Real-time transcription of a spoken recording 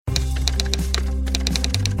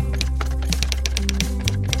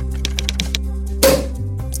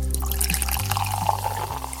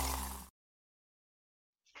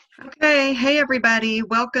Hey everybody,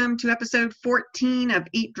 welcome to episode 14 of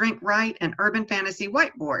Eat, Drink, Write, an Urban Fantasy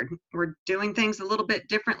Whiteboard. We're doing things a little bit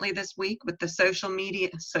differently this week with the social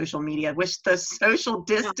social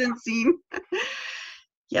distancing.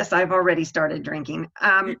 Yes, I've already started drinking.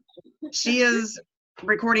 She is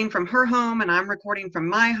recording from her home and I'm recording from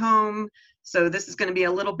my home. So this is going to be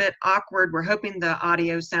a little bit awkward. We're hoping the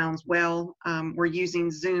audio sounds well. We're using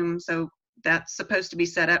Zoom, so that's supposed to be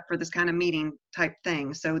set up for this kind of meeting type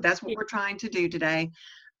thing. So that's what we're trying to do today.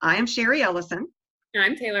 I am Sherry Ellison.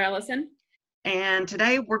 I'm Taylor Ellison. And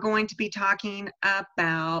today we're going to be talking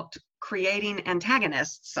about creating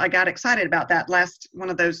antagonists. I got excited about that last one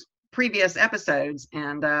of those previous episodes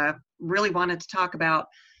and really wanted to talk about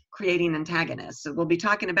creating antagonists. So we'll be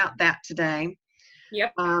talking about that today.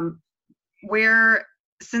 Yep.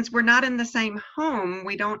 Since we're not in the same home,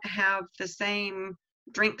 we don't have the same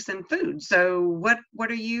drinks and food. So what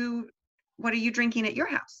are you drinking at your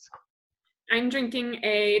house? I'm drinking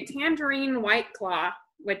a tangerine White Claw,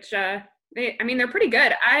 which they're pretty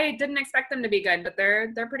good. I didn't expect them to be good, but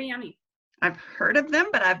they're pretty yummy. I've heard of them,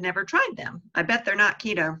 but I've never tried them. I bet they're not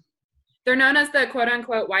keto. They're known as the quote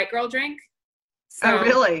unquote white girl drink. So, oh,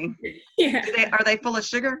 really? Yeah. Are they full of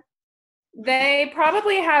sugar? They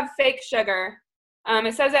probably have fake sugar.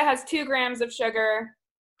 It says it has 2 grams of sugar.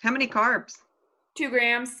 How many carbs? 2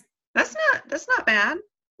 grams. That's not bad.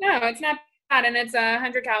 No, it's not bad, and it's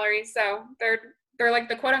 100 calories. So they're like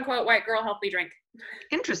the quote unquote white girl healthy drink.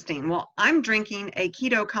 Interesting. Well, I'm drinking a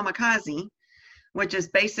keto kamikaze, which is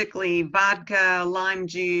basically vodka, lime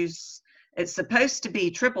juice. It's supposed to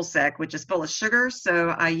be triple sec, which is full of sugar. So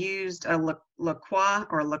I used a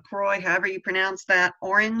LaCroix, however you pronounce that,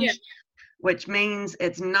 orange. Yeah. Which means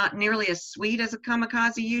it's not nearly as sweet as a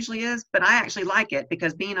kamikaze usually is, but I actually like it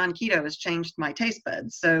because being on keto has changed my taste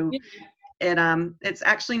buds. So it's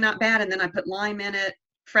actually not bad. And then I put lime in it,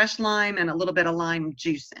 fresh lime, and a little bit of lime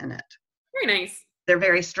juice in it. Very nice. They're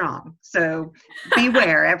very strong. So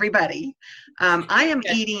beware, everybody. I am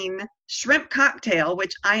eating shrimp cocktail,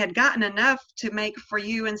 which I had gotten enough to make for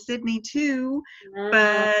you and Sydney too,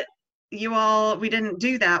 but we didn't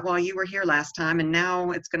do that while you were here last time, and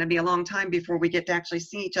now it's going to be a long time before we get to actually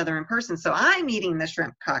see each other in person. So I'm eating the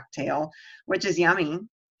shrimp cocktail, which is yummy.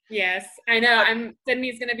 Yes, I know.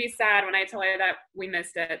 Sydney's going to be sad when I tell her that we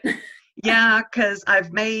missed it. Yeah, because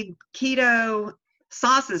I've made keto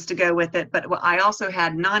sauces to go with it, but I also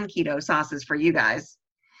had non-keto sauces for you guys.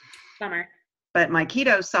 Bummer. But my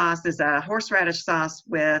keto sauce is a horseradish sauce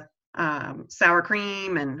with sour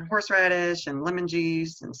cream and horseradish and lemon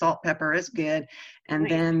juice and salt, pepper. Is good. And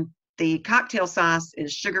nice. Then the cocktail sauce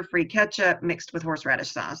is sugar-free ketchup mixed with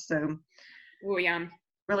horseradish sauce. So, ooh, yum.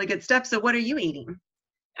 Really good stuff. So what are you eating?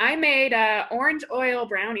 I made orange oil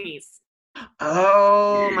brownies.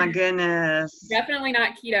 Oh my goodness. Definitely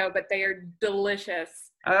not keto, but they are delicious.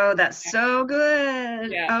 Oh, that's so good.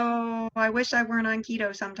 Yeah. Oh, I wish I weren't on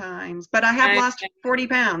keto sometimes, but I have lost 40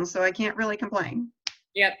 pounds, so I can't really complain.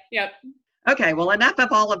 Yep. Okay, well, enough of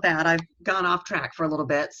all of that. I've gone off track for a little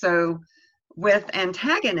bit. So with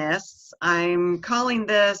antagonists, I'm calling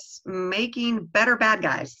this making better bad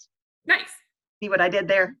guys. Nice. See what I did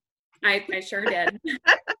there? I sure did.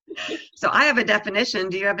 So I have a definition.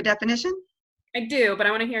 Do you have a definition? I do, but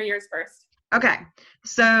I want to hear yours first. Okay.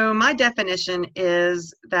 So my definition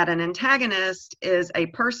is that an antagonist is a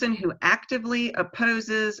person who actively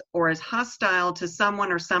opposes or is hostile to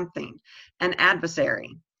someone or something, an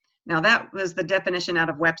adversary. Now that was the definition out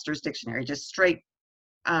of Webster's dictionary, just straight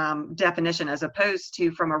definition, as opposed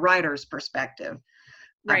to from a writer's perspective.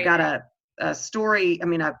 Right. I've got a story,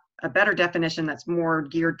 a better definition that's more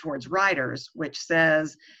geared towards writers, which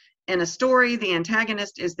says, in a story, the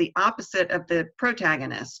antagonist is the opposite of the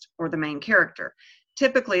protagonist or the main character.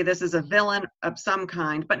 Typically, this is a villain of some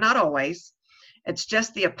kind, but not always. It's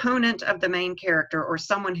just the opponent of the main character or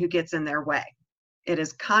someone who gets in their way. It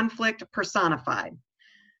is conflict personified.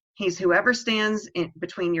 He's whoever stands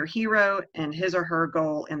between your hero and his or her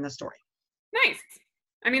goal in the story. Nice.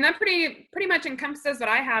 That pretty much encompasses what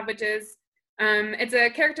I have, which is it's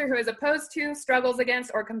a character who is opposed to, struggles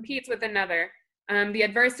against, or competes with another. The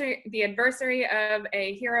adversary of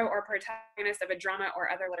a hero or protagonist of a drama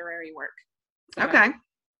or other literary work. So. Okay.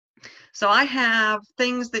 So I have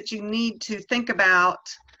things that you need to think about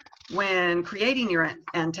when creating your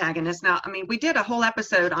antagonist. Now, we did a whole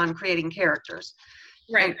episode on creating characters.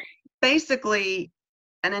 Right. And basically,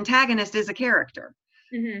 an antagonist is a character.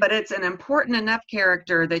 Mm-hmm. But it's an important enough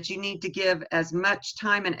character that you need to give as much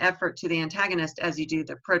time and effort to the antagonist as you do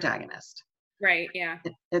the protagonist. Right, yeah.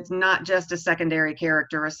 It's not just a secondary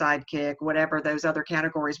character, a sidekick, whatever those other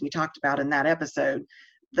categories we talked about in that episode.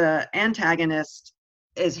 The antagonist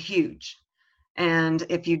is huge. And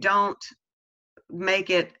if you don't make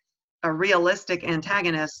it a realistic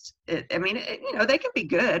antagonist, they can be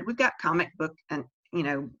good. We've got comic book and,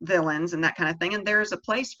 villains and that kind of thing, and there's a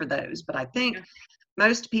place for those. But I think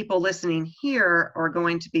most people listening here are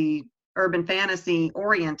going to be urban fantasy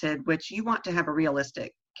oriented, which you want to have a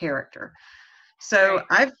realistic character. So Right.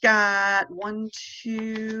 I've got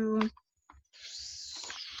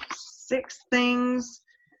 6 things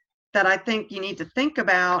that I think you need to think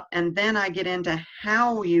about, and then I get into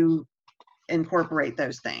how you incorporate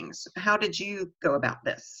those things. How did you go about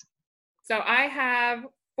this? So I have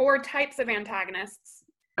 4 types of antagonists.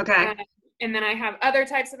 Okay. And then I have other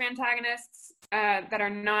types of antagonists that are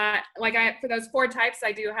not, for those 4 types,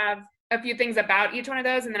 I do have a few things about each one of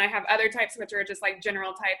those. And then I have other types, which are just like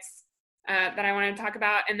general types that I want to talk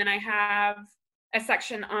about. And then I have a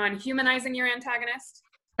section on humanizing your antagonist.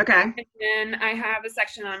 Okay. And then I have a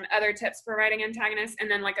section on other tips for writing antagonists, and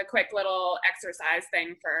then like a quick little exercise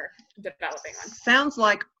thing for developing one. Sounds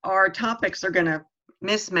like our topics are going to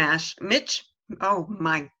mismatch. Mitch, oh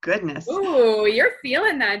my goodness. Ooh, you're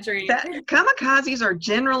feeling that drink. Kamikazes are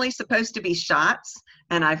generally supposed to be shots,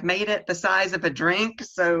 and I've made it the size of a drink,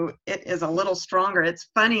 so it is a little stronger. It's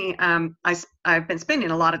funny, I've been spending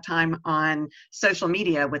a lot of time on social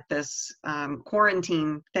media with this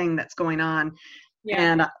quarantine thing that's going on. Yeah.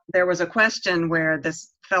 And there was a question where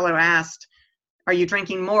this fellow asked, "Are you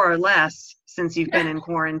drinking more or less since you've been in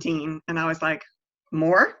quarantine?" And I was like,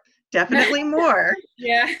 "More? Definitely more."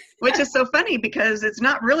 Yeah. Which is so funny because it's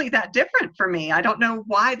not really that different for me. I don't know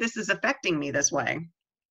why this is affecting me this way.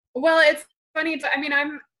 Well, it's funny.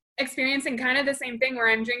 I'm experiencing kind of the same thing where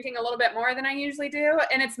I'm drinking a little bit more than I usually do.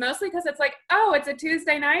 And it's mostly because it's like, oh, it's a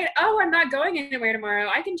Tuesday night. Oh, I'm not going anywhere tomorrow.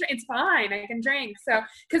 I can drink. It's fine. I can drink. So,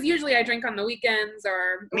 because usually I drink on the weekends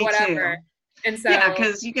or whatever. Too. And so, yeah,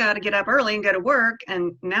 because you got to get up early and go to work.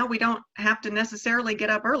 And now we don't have to necessarily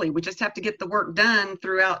get up early. We just have to get the work done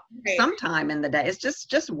throughout some time in the day. It's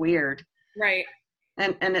just weird. Right.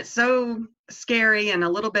 And it's so scary and a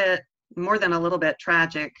little bit, more than a little bit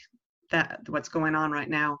tragic, that what's going on right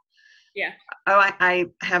now. Yeah. Oh, I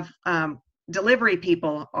have delivery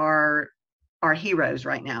people are heroes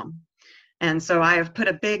right now. And so I have put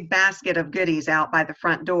a big basket of goodies out by the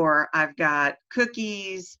front door. I've got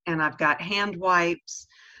cookies and I've got hand wipes.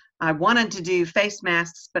 I wanted to do face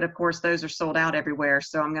masks, but of course those are sold out everywhere.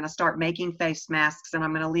 So I'm going to start making face masks, and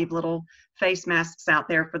I'm going to leave little face masks out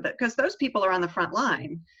there because those people are on the front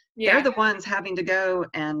line. Yeah. They're the ones having to go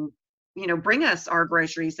and, bring us our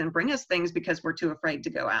groceries and bring us things because we're too afraid to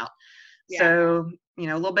go out. Yeah. So, a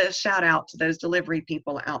little bit of shout out to those delivery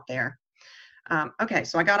people out there. Okay,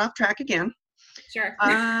 so I got off track again. Sure.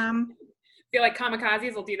 Feel like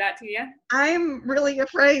kamikazes will do that to you? I'm really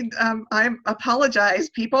afraid. I apologize,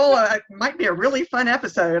 people. It might be a really fun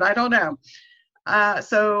episode. I don't know.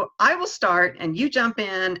 So I will start, and you jump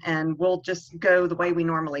in, and we'll just go the way we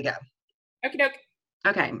normally go. Okie doke.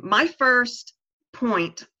 Okay, my first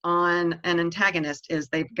point on an antagonist is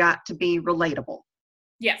they've got to be relatable.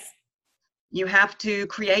 Yes. You have to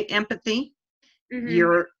create empathy.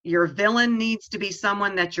 Mm-hmm. Your villain needs to be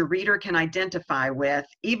someone that your reader can identify with,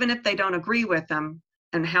 even if they don't agree with him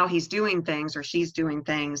and how he's doing things or she's doing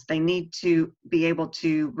things. They need to be able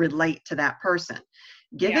to relate to that person.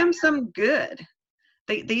 Give him some good.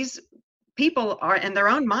 These people are, in their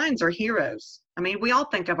own minds, are heroes. I mean, we all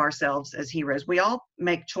think of ourselves as heroes. We all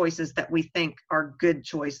make choices that we think are good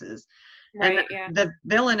choices. Right, and the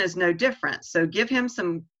villain is no different. So give him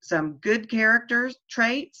some good character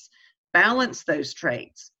traits. Balance those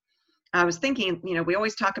traits. I was thinking, we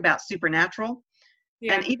always talk about Supernatural,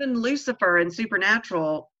 and even Lucifer in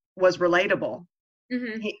Supernatural was relatable.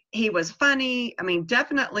 Mm-hmm. He was funny. I mean,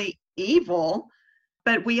 definitely evil,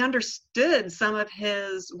 but we understood some of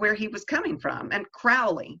where he was coming from. And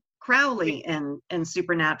Crowley in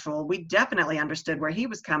Supernatural, we definitely understood where he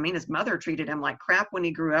was coming. His mother treated him like crap when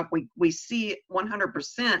he grew up. We see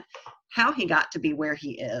 100% how he got to be where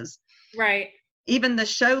he is. Right. Even the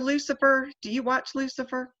show Lucifer, do you watch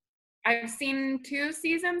Lucifer? I've seen 2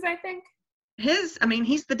 seasons, I think.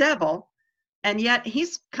 He's the devil, and yet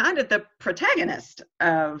he's kind of the protagonist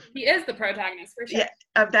of... He is the protagonist, for sure. Yeah,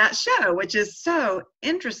 of that show, which is so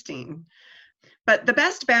interesting. But the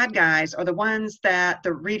best bad guys are the ones that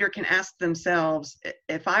the reader can ask themselves,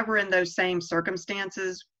 if I were in those same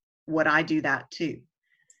circumstances, would I do that too?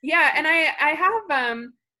 Yeah, and I have,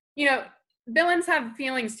 villains have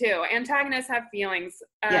feelings too. Antagonists have feelings.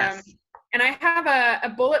 Yes. And I have a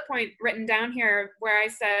bullet point written down here where I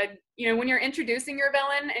said, when you're introducing your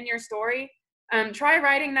villain in your story, try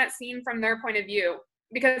writing that scene from their point of view.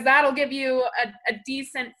 because that'll give you a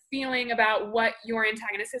decent feeling about what your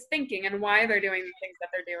antagonist is thinking and why they're doing the things that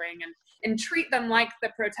they're doing, and treat them like the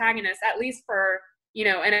protagonist, at least for,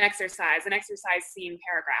 an exercise scene,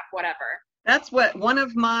 paragraph, whatever. That's what one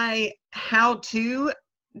of my how to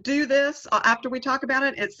do this, after we talk about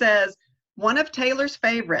it, it says, one of Taylor's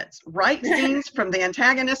favorites, write scenes from the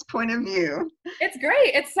antagonist's point of view. It's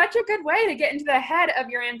great. It's such a good way to get into the head of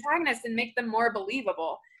your antagonist and make them more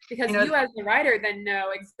believable, because you as the writer then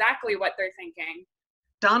know exactly what they're thinking.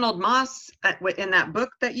 Donald Moss, in that book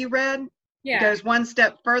that you read, goes one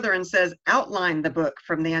step further and says, outline the book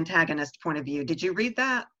from the antagonist point of view. Did you read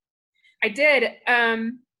that? I did.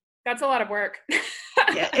 That's a lot of work.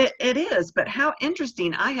 Yeah, it is, but how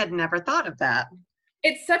interesting. I had never thought of that.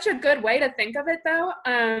 It's such a good way to think of it, though.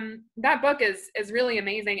 That book is really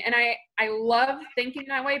amazing, and I love thinking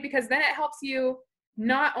that way, because then it helps you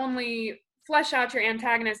not only flesh out your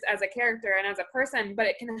antagonist as a character and as a person, but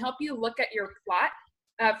it can help you look at your plot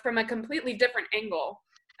from a completely different angle.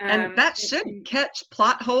 And that should catch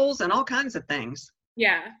plot holes and all kinds of things.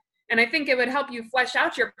 Yeah, and I think it would help you flesh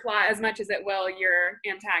out your plot as much as it will your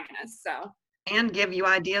antagonist. So. And give you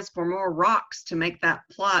ideas for more rocks to make that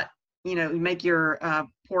plot, make your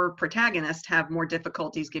poor protagonist have more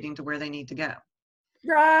difficulties getting to where they need to go.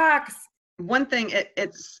 Rocks! One thing,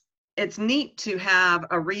 it's neat to have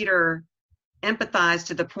a reader empathize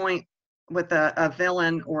to the point with a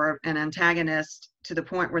villain or an antagonist, to the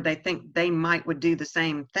point where they think they would do the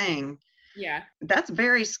same thing. Yeah. That's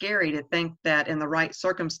very scary to think that in the right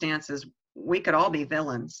circumstances, we could all be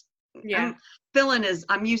villains. Yeah. Villain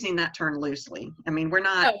I'm using that term loosely. I mean, we're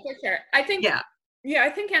not. Oh, for sure. I think. Yeah, I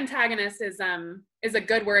think antagonist is a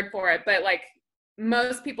good word for it, but like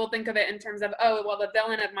most people think of it in terms of, oh, well, the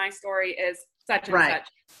villain of my story is such and such.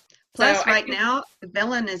 Plus, so now,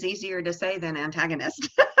 villain is easier to say than antagonist.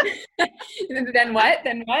 Then what?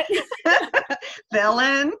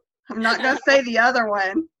 Villain. I'm not going to say the other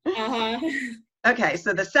one. Uh-huh. Okay,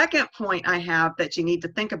 so the second point I have that you need to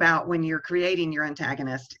think about when you're creating your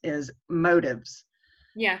antagonist is motives.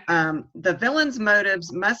 Yeah. The villain's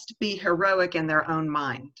motives must be heroic in their own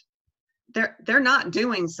mind. They're not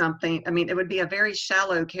doing something. I mean, it would be a very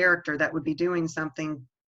shallow character that would be doing something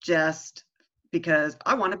just because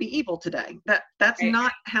I want to be evil today. That's right.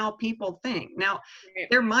 Not how people think. Now,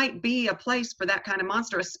 there might be a place for that kind of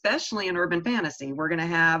monster, especially in urban fantasy. We're going to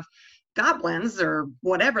have goblins or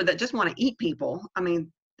whatever that just want to eat people. I mean,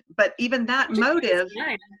 but even that motive,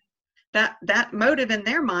 that motive in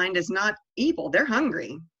their mind is not evil. They're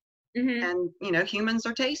hungry. Mm-hmm. And, humans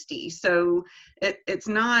are tasty. So it's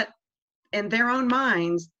not, in their own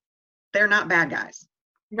minds, they're not bad guys.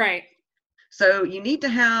 Right. So they need to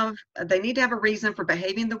have a reason for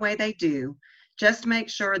behaving the way they do. Just make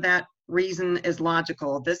sure that reason is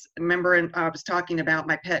logical. Remember, I was talking about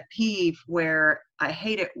my pet peeve where I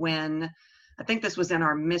hate it when, I think this was in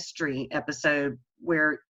our mystery episode,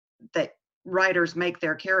 where the writers make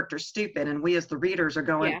their characters stupid and we as the readers are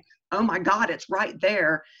going, oh my God, it's right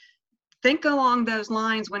there. Think along those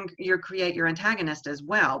lines when you create your antagonist as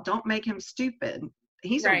well. Don't make him stupid.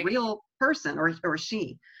 He's a real person, or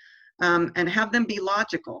she. And have them be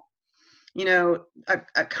logical.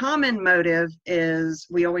 A common motive is,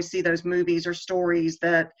 we always see those movies or stories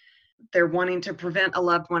that they're wanting to prevent a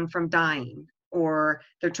loved one from dying, or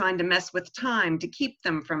they're trying to mess with time to keep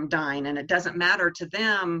them from dying, and it doesn't matter to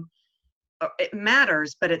them. It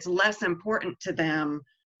matters, but it's less important to them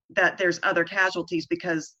that there's other casualties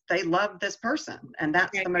because they love this person, and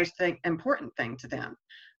that's the most important thing to them.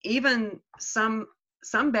 Even some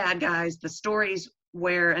bad guys, the stories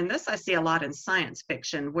where, and this I see a lot in science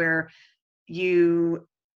fiction, where you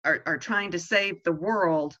are trying to save the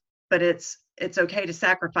world, but it's okay to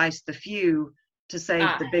sacrifice the few to save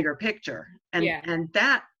the bigger picture. And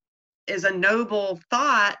that is a noble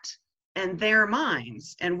thought in their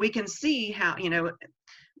minds. And we can see how,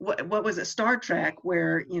 what was it, Star Trek,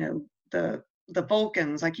 where, the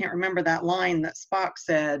Vulcans, I can't remember that line that Spock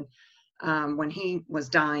said when he was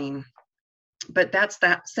dying. But that's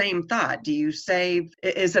that same thought.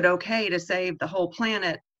 Is it okay to save the whole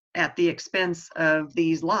planet at the expense of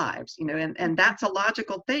these lives? And that's a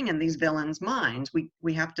logical thing in these villains' minds.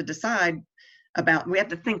 We have to we have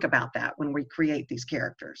to think about that when we create these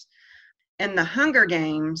characters. In the Hunger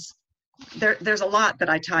Games, there's a lot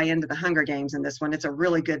that I tie into the Hunger Games in this one. It's a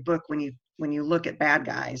really good book when you look at bad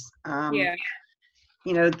guys. The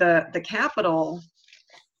Capitol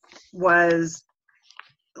was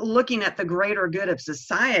looking at the greater good of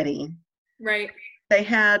society. Right. They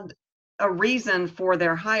had a reason for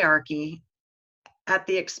their hierarchy at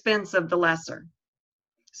the expense of the lesser.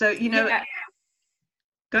 So, go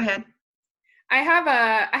ahead. I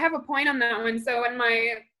have a point on that one. So in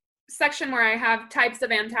my section where I have types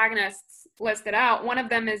of antagonists listed out, one of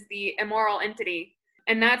them is the immoral entity.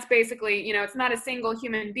 And that's basically, it's not a single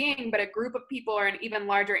human being, but a group of people or an even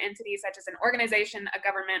larger entity, such as an organization, a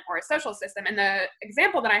government, or a social system. And the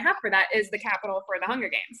example that I have for that is the Capitol for the Hunger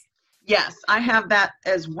Games. Yes, I have that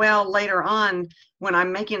as well later on when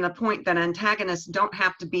I'm making the point that antagonists don't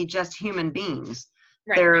have to be just human beings.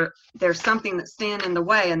 Right. There's something that stand in the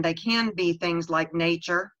way, and they can be things like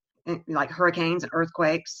nature, like hurricanes and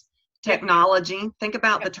earthquakes, technology. Yep. Think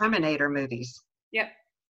about the Terminator movies. Yep.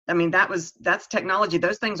 I mean, that's technology.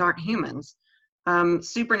 Those things aren't humans.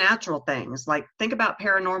 Supernatural things, like think about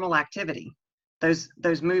Paranormal Activity.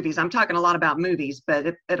 Those movies. I'm talking a lot about movies, but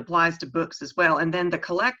it applies to books as well. And then the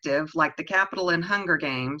collective, like the Capitol in Hunger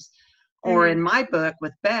Games, or in my book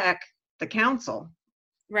with Beck, the Council.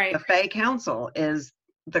 Right. The Fae Council is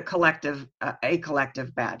the collective, a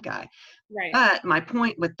collective bad guy. Right. But my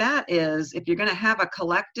point with that is, if you're going to have a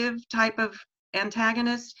collective type of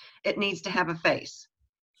antagonist, it needs to have a face.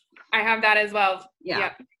 I have that as well. Yeah.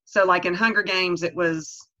 Yep. So like in Hunger Games, it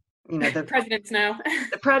was, the President Snow.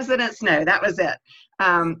 The President Snow, that was it.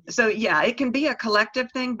 So yeah, it can be a collective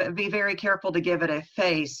thing, but be very careful to give it a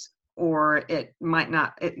face, or it might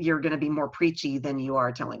not, you're going to be more preachy than you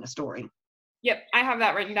are telling a story. Yep, I have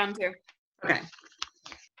that written down too. Okay.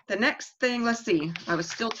 The next thing, let's see, I was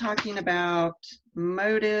still talking about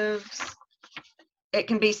motives. It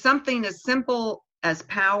can be something as simple as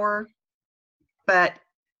power, but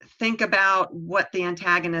think about what the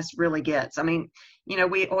antagonist really gets. I mean,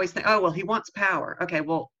 we always think, oh, well, he wants power. Okay,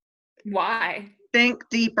 well, why? Think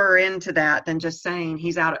deeper into that than just saying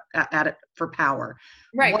he's out at it for power.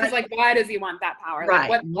 Right, because why does he want that power? Right,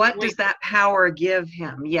 like, what does that power give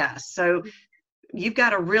him? Yes, so you've got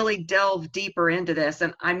to really delve deeper into this.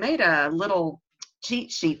 And I made a little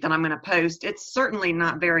cheat sheet that I'm going to post. It's certainly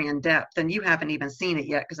not very in-depth, and you haven't even seen it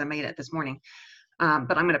yet because I made it this morning.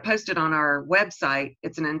 But I'm going to post it on our website.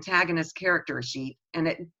 It's an antagonist character sheet, and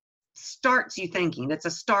it starts you thinking. It's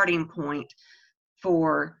a starting point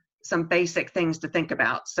for some basic things to think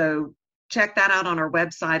about. So check that out on our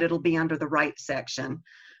website. It'll be under the right section.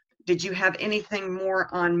 Did you have anything more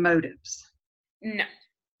on motives? No.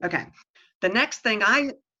 Okay. The next thing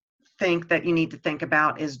I think that you need to think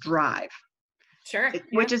about is drive. Sure.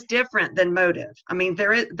 Which is different than motive. I mean,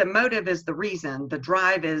 the motive is the reason. The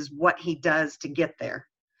drive is what he does to get there.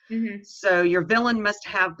 Mm-hmm. So your villain must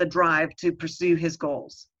have the drive to pursue his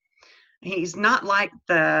goals. He's not like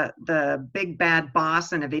the big bad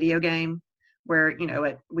boss in a video game where,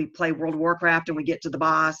 we play World of Warcraft and we get to the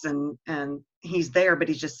boss and he's there, but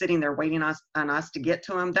he's just sitting there waiting on us to get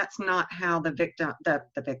to him. That's not how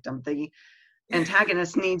the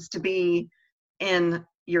antagonist needs to be in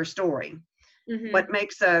your story. Mm-hmm. What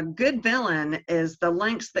makes a good villain is the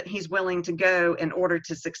lengths that he's willing to go in order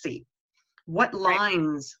to succeed. What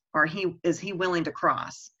lines is he willing to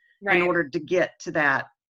cross in order to get to that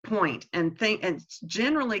point? And it's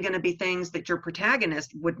generally going to be things that your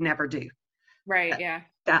protagonist would never do. Right, yeah.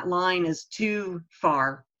 That line is too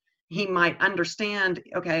far. He might understand,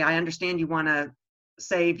 okay, I understand you want to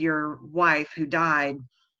save your wife who died,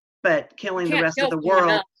 but killing the rest of the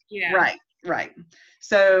world. Yeah. Right.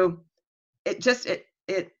 So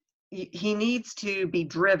he needs to be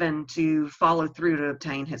driven to follow through to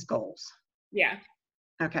obtain his goals. Yeah.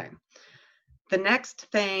 Okay. The next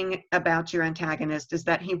thing about your antagonist is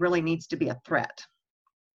that he really needs to be a threat.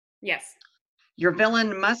 Yes. Your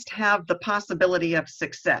villain must have the possibility of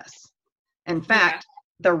success. In fact,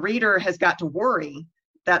 the reader has got to worry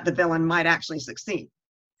that the villain might actually succeed.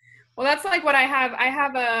 Well, that's like what I have. I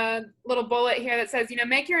have a little bullet here that says,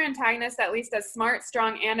 make your antagonist at least as smart,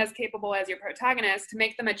 strong, and as capable as your protagonist to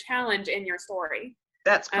make them a challenge in your story.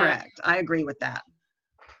 That's correct. I agree with that.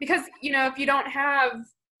 Because, if you don't have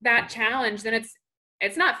that challenge, then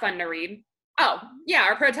it's not fun to read. Oh, yeah,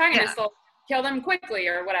 our protagonist will kill them quickly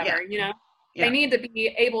or whatever, Yeah. They need to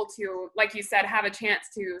be able to, like you said, have a chance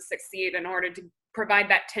to succeed in order to provide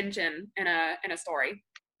that tension in a story.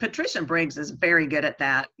 Patricia Briggs is very good at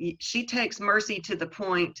that. She takes Mercy to the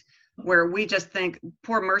point where we just think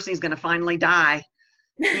poor Mercy's going to finally die,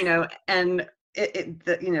 and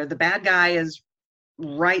the bad guy is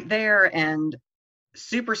right there and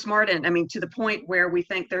super smart. And I mean, to the point where we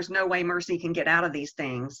think there's no way Mercy can get out of these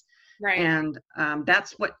things. Right. And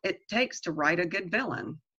that's what it takes to write a good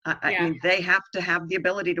villain. I mean, they have to have the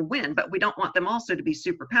ability to win, but we don't want them also to be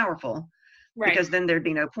super powerful. Right. Because then there'd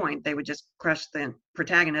be no point. They would just crush the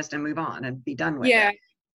protagonist and move on and be done with it. Yeah.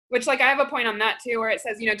 Which, I have a point on that, too, where it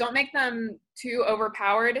says, don't make them too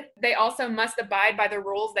overpowered. They also must abide by the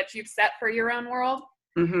rules that you've set for your own world.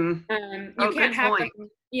 You Oh, can't good have point. them.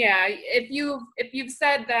 Yeah, if you've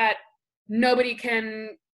said that nobody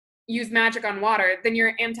can use magic on water, then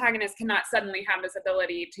your antagonist cannot suddenly have this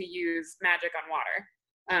ability to use magic on water.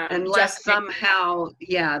 Just Unless to make somehow,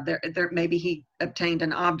 yeah, there maybe he obtained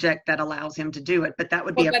an object that allows him to do it, but that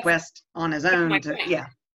would be well, a that's quest on his my own to, point. yeah,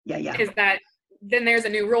 yeah, yeah, Is that then there's a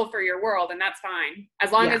new rule for your world, and that's fine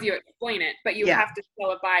as long yeah, as you explain it. But you yeah, have to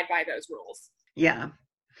still abide by those rules. yeah.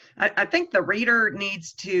 I think the reader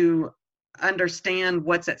needs to understand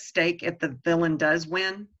what's at stake if the villain does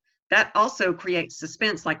win. That also creates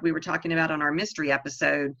suspense, like we were talking about on our mystery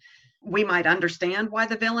episode. We might understand why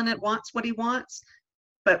the villain wants what he wants,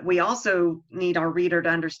 but we also need our reader to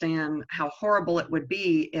understand how horrible it would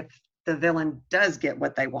be if the villain does get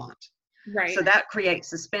what they want. Right. So that creates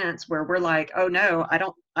suspense where we're like, oh no, I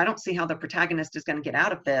don't see how the protagonist is going to get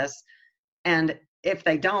out of this. And if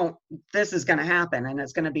they don't, this is going to happen and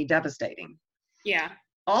it's going to be devastating. Yeah.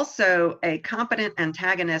 Also, a competent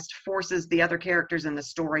antagonist forces the other characters in the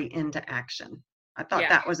story into action. I thought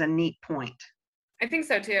that was a neat point. I think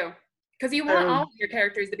so too. Because you want all of your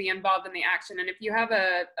characters to be involved in the action. And if you have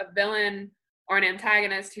a villain or an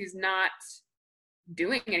antagonist who's not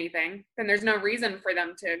doing anything, then there's no reason for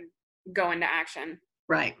them to go into action.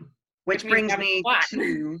 Right. Which brings me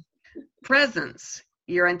to presence.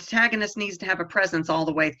 Your antagonist needs to have a presence all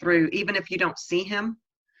the way through, even if you don't see him.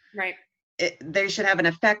 Right. They should have an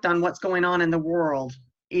effect on what's going on in the world,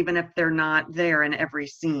 even if they're not there in every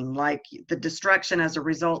scene. Like the destruction as a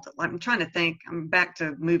result. I'm trying to think. I'm back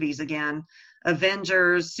to movies again.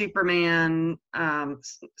 Avengers, Superman,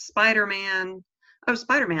 Spider-Man. Oh,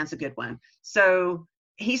 Spider-Man's a good one. So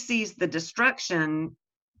he sees the destruction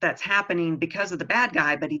that's happening because of the bad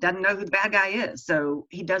guy, but he doesn't know who the bad guy is. So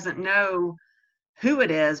he doesn't know who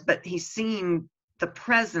it is, but he's seen the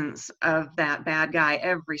presence of that bad guy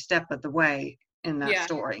every step of the way in that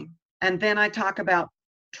story. And then I talk about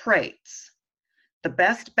traits. The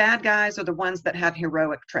best bad guys are the ones that have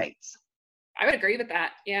heroic traits. I would agree with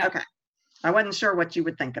that. Yeah. Okay. I wasn't sure what you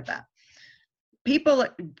would think of that. People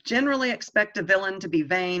generally expect a villain to be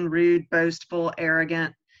vain, rude, boastful,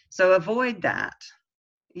 arrogant. So avoid that.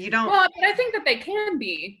 You don't. Well, but I think that they can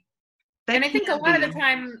be. And I think a lot of the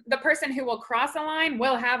time, the person who will cross a line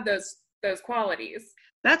will have those qualities.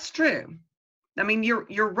 That's true. I mean,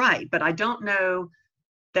 you're right, but I don't know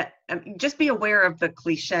that. Just be aware of the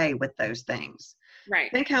cliche with those things. Right.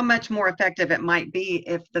 Think how much more effective it might be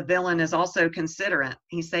if the villain is also considerate.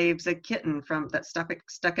 He saves a kitten from that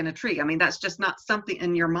stuck in a tree. I mean, that's just not something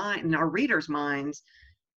in your mind, in our readers' minds.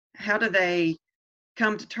 How do they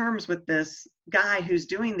come to terms with this guy who's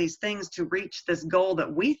doing these things to reach this goal that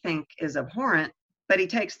we think is abhorrent, but he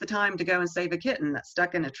takes the time to go and save a kitten that's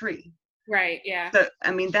stuck in a tree? Right, yeah. So,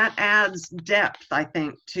 I mean, that adds depth, I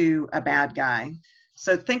think, to a bad guy.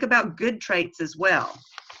 So think about good traits as well.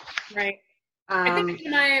 Right. I think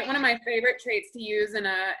one of my favorite traits to use in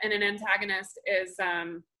an antagonist is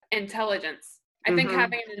intelligence. I think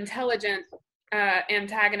having an intelligent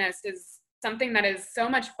antagonist is something that is so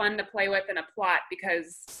much fun to play with in a plot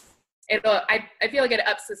because I feel like it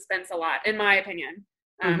ups suspense a lot, in my opinion.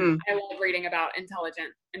 I love reading about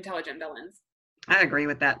intelligent villains. I agree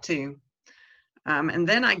with that too. And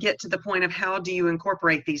then I get to the point of how do you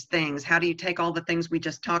incorporate these things? How do you take all the things we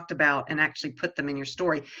just talked about and actually put them in your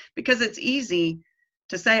story? Because it's easy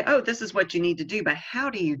to say, oh, this is what you need to do, but how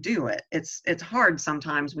do you do it? It's hard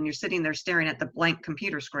sometimes when you're sitting there staring at the blank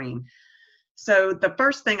computer screen. So the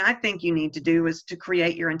first thing I think you need to do is to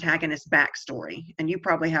create your antagonist backstory. And you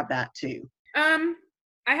probably have that too. I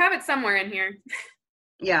have it somewhere in here.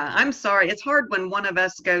 Yeah, I'm sorry. It's hard when one of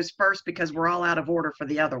us goes first because we're all out of order for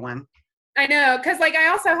the other one. I know, because like I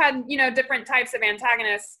also had, different types of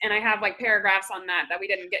antagonists, and I have like paragraphs on that we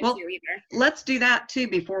didn't get to either. Let's do that too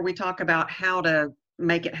before we talk about how to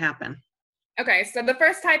make it happen. Okay, so the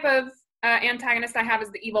first type of antagonist I have is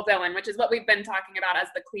the evil villain, which is what we've been talking about as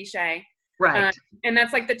the cliche. Right. And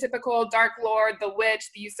that's like the typical Dark Lord, the witch,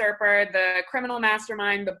 the usurper, the criminal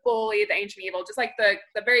mastermind, the bully, the ancient evil, just like the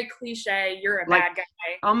very cliche, you're a bad guy.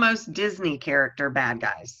 Almost Disney character bad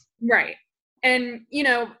guys. Right. And,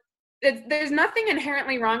 there's nothing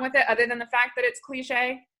inherently wrong with it other than the fact that it's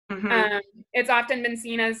cliche. It's often been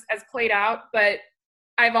seen as played out, but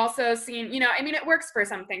I've also seen, it works for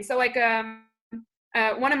something. So like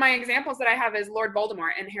one of my examples that I have is Lord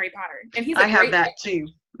Voldemort in Harry Potter. And he's have that too.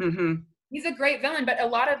 He's a great villain, but a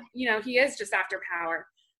lot of, he is just after power.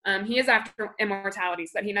 He is after immortality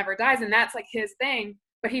so that he never dies. And that's like his thing,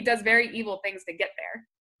 but he does very evil things to get there.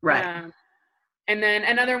 Right. And then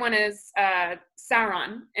another one is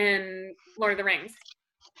Sauron in Lord of the Rings.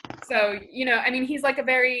 So, he's like a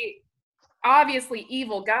very obviously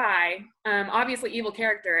evil guy, obviously evil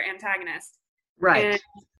character, antagonist. Right. And,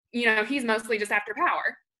 you know, he's mostly just after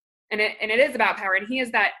power. And it is about power. And he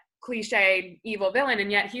is that cliche evil villain,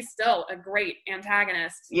 and yet he's still a great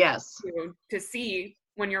antagonist Yes. to see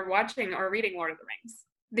when you're watching or reading Lord of the Rings.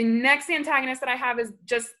 The next antagonist that I have is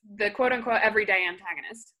just the quote-unquote everyday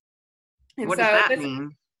antagonist. And what does that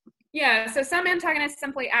mean? Yeah, so some antagonists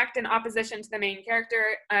simply act in opposition to the main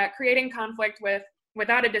character, creating conflict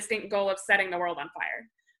without a distinct goal of setting the world on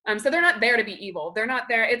fire. So they're not there to be evil. They're not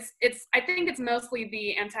there. I think it's mostly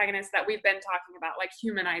the antagonists that we've been talking about, like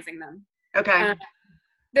humanizing them. Okay.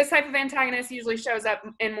 This type of antagonist usually shows up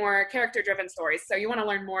in more character-driven stories. So you want to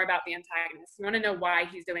learn more about the antagonist. You want to know why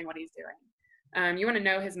he's doing what he's doing. You want to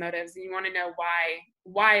know his motives. You want to know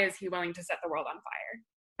why is he willing to set the world on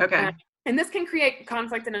fire. Okay. And this can create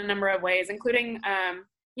conflict in a number of ways, including,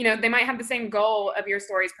 they might have the same goal of your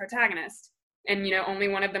story's protagonist, and, only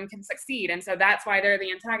one of them can succeed. And so that's why they're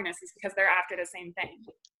the antagonist, is because they're after the same thing.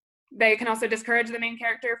 They can also discourage the main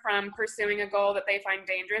character from pursuing a goal that they find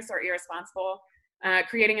dangerous or irresponsible,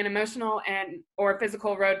 creating an emotional or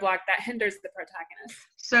physical roadblock that hinders the protagonist.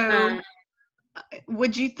 So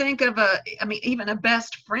would you think of even a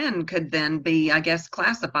best friend could then be, I guess,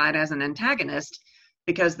 classified as an antagonist,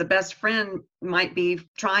 because the best friend might be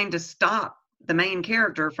trying to stop the main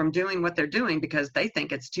character from doing what they're doing because they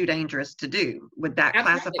think it's too dangerous to do. Would that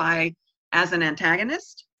classify as an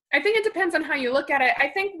antagonist? I think it depends on how you look at it. I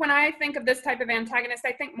think when I think of this type of antagonist,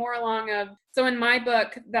 I think more so in my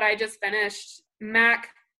book that I just finished, Mac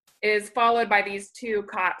is followed by these two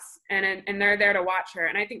cops, and they're there to watch her.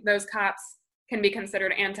 And I think those cops can be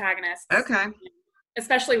considered antagonists. Okay.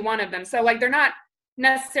 Especially one of them. So, they're not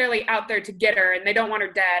necessarily out there to get her, and they don't want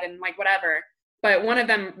her dead and whatever, but one of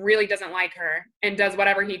them really doesn't like her and does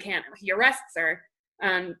whatever he can. He arrests her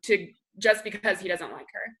just because he doesn't like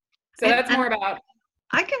her. So that's more about.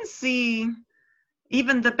 I can see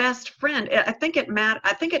even the best friend. I think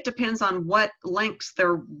it depends on what lengths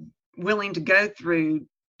they're willing to go through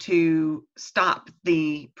to stop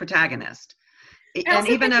the protagonist. And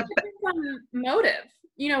even a motive.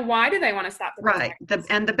 Why do they want to stop the protagonist? Right.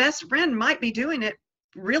 And the best friend might be doing it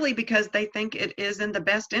really because they think it is in the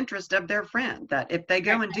best interest of their friend, that if they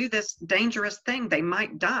go and do this dangerous thing, they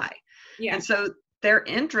might die. Yeah. And so their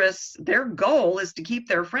goal is to keep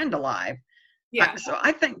their friend alive. Yeah. So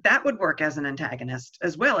I think that would work as an antagonist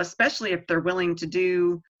as well, especially if they're willing to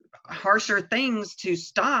do harsher things to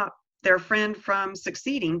stop their friend from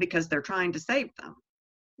succeeding because they're trying to save them.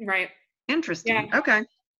 Right. Interesting. Yeah. Okay.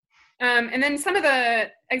 And then some of the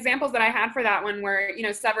examples that I had for that one were,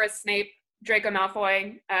 Severus Snape, Draco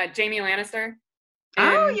Malfoy, Jaime Lannister.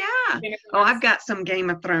 Oh, yeah. Oh, I've got some Game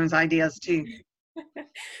of Thrones ideas too.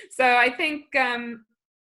 So I think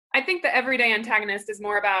the everyday antagonist is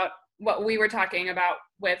more about what we were talking about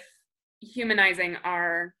with humanizing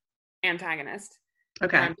our antagonist.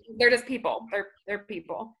 Okay. They're just people. They're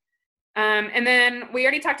people. And then we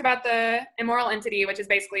already talked about the immoral entity, which is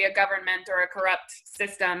basically a government or a corrupt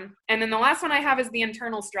system. And then the last one I have is the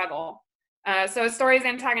internal struggle. So a story's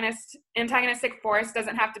antagonistic force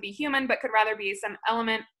doesn't have to be human, but could rather be some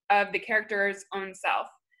element of the character's own self.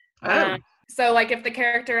 Oh. So if the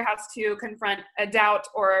character has to confront a doubt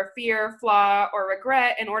or fear, flaw, or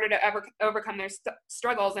regret in order to overcome their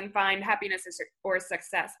struggles and find happiness or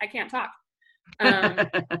success. I can't talk.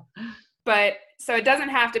 But so it doesn't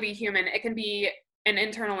have to be human. It can be an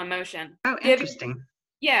internal emotion. Oh, interesting.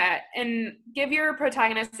 And give your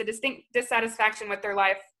protagonist a distinct dissatisfaction with their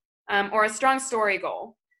life, or a strong story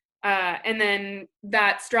goal. And then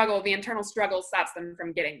that struggle, the internal struggle, stops them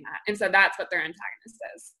from getting that. And so that's what their antagonist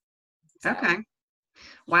is. So. Okay.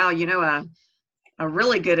 Wow. A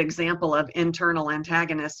really good example of internal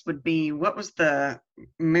antagonists would be, what was the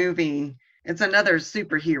movie? It's another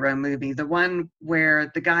superhero movie, the one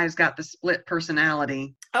where the guy's got the split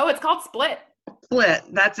personality. Oh, it's called Split. Split,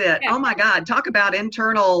 that's it. Yeah. Oh my God, talk about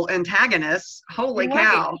internal antagonists. Holy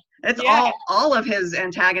cow. It's all of his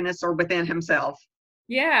antagonists are within himself.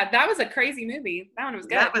 Yeah, that was a crazy movie. That one was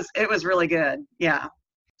good. It was really good. Yeah.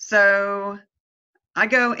 So I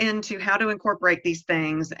go into how to incorporate these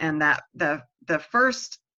things, and that the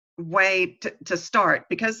first way to start,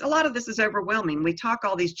 because a lot of this is overwhelming. We talk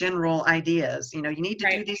all these general ideas, you need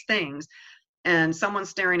to do these things, and someone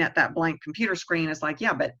staring at that blank computer screen is like,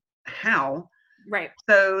 yeah, but how? Right.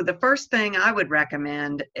 So the first thing I would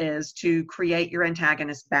recommend is to create your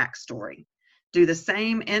antagonist backstory. Do the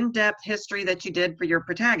same in-depth history that you did for your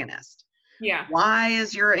protagonist. Yeah. Why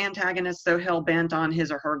is your antagonist so hell-bent on his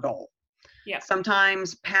or her goal? Yeah.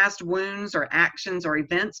 Sometimes past wounds or actions or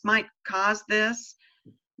events might cause this,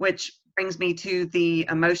 which brings me to The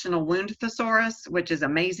Emotional Wound Thesaurus, which is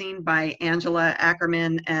amazing, by Angela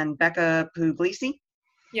Ackerman and Becca Puglisi.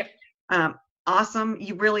 Yep. Awesome.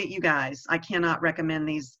 You guys, I cannot recommend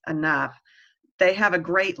these enough. They have a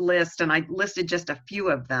great list, and I listed just a few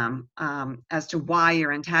of them as to why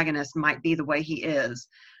your antagonist might be the way he is.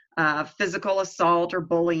 Physical assault or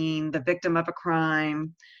bullying, the victim of a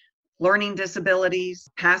crime, learning disabilities,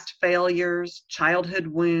 past failures, childhood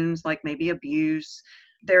wounds, like maybe abuse.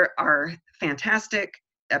 There are fantastic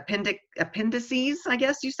appendices, I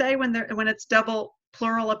guess you say, when it's double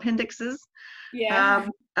plural appendixes. Yeah.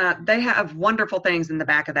 They have wonderful things in the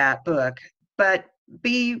back of that book, but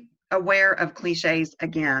be aware of cliches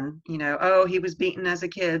again. Oh, he was beaten as a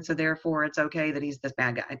kid, so therefore it's okay that he's this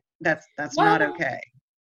bad guy. That's not okay.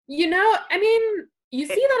 I mean, you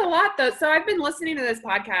see that a lot though. So I've been listening to this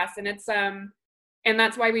podcast, and it's and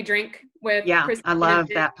That's Why We Drink with Christine. I love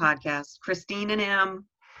that podcast. Christine and M.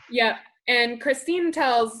 Yeah. And Christine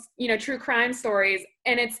tells, true crime stories,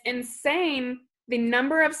 and it's insane the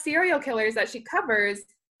number of serial killers that she covers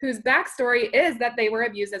whose backstory is that they were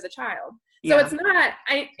abused as a child. So it's not,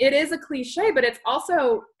 it is a cliche, but it's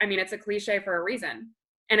also, it's a cliche for a reason.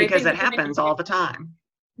 And because it happens all the time.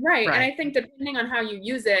 Right. And I think depending on how you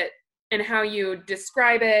use it and how you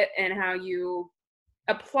describe it and how you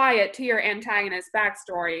apply it to your antagonist's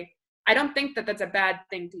backstory, I don't think that that's a bad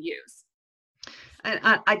thing to use.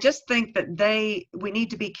 I just think that we need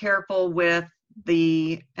to be careful with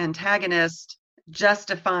the antagonist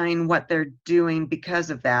justifying what they're doing because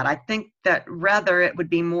of that. I think that rather it would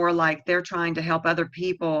be more like they're trying to help other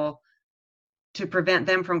people to prevent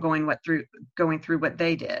them from going through what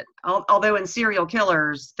they did. Although in serial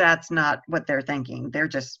killers, that's not what they're thinking. They're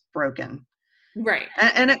just broken. Right.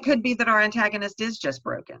 And it could be that our antagonist is just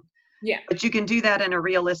broken. Yeah. But you can do that in a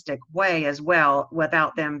realistic way as well,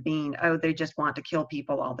 without them being, they just want to kill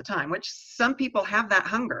people all the time, which some people have that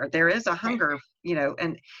hunger. There is a hunger,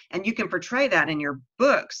 and you can portray that in your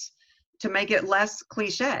books to make it less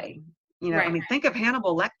cliche. Right. Think of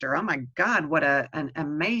Hannibal Lecter. Oh my God, what an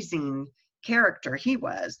amazing character he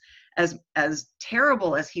was. As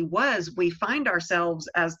terrible as he was, we find ourselves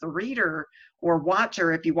as the reader or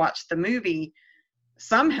watcher, if you watch the movie,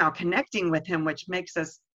 somehow connecting with him, which makes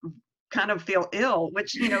us kind of feel ill,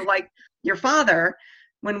 which, like your father,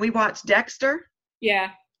 when we watched Dexter,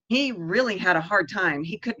 he really had a hard time.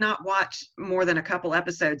 He could not watch more than a couple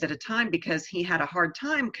episodes at a time because he had a hard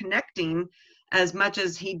time connecting as much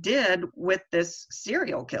as he did with this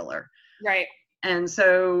serial killer. Right. And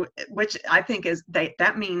so, which I think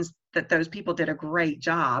that means that those people did a great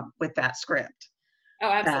job with that script. Oh,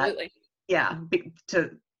 absolutely.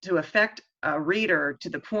 To affect a reader to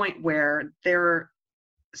the point where they're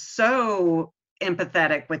so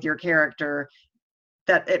empathetic with your character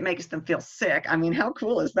that it makes them feel sick. I mean, how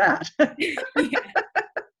cool is that?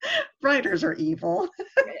 Writers are evil.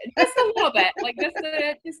 Just a little bit, like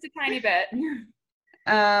just a tiny bit.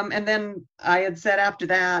 And then I had said after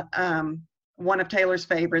that, one of Taylor's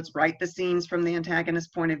favorites, write the scenes from the antagonist's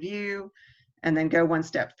point of view, and then go one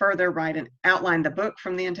step further, write and outline the book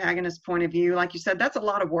from the antagonist's point of view. Like you said, that's a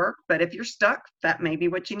lot of work, but if you're stuck, that may be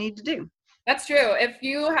what you need to do. That's true. If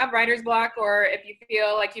you have writer's block, or if you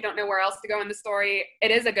feel like you don't know where else to go in the story, it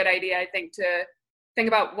is a good idea, I think, to think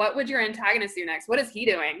about what would your antagonist do next? What is he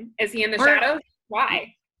doing? Is he in the shadows?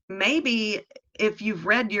 Why? Maybe if you've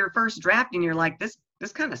read your first draft and you're like, this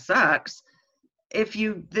kind of sucks, if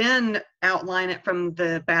you then outline it from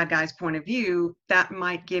the bad guy's point of view, that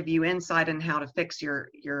might give you insight in how to fix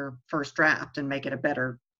your first draft and make it a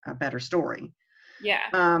better story.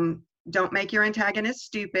 Yeah. Don't make your antagonist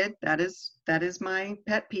stupid. That is my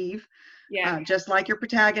pet peeve. Yeah. Just like your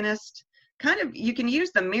protagonist, you can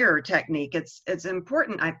use the mirror technique. It's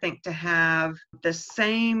important, I think, to have the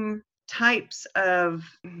same types of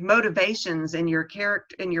motivations in your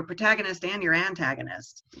character, in your protagonist and your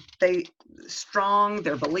antagonist. Their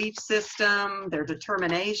belief system, their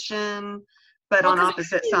determination, but on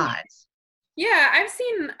opposite sides. Yeah, I've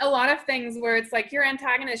seen a lot of things where it's like your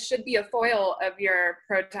antagonist should be a foil of your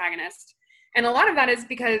protagonist. And a lot of that is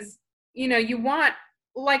because, you want,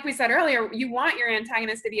 like we said earlier, you want your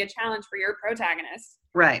antagonist to be a challenge for your protagonist.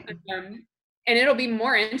 Right. And it'll be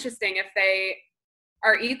more interesting if they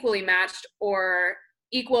are equally matched or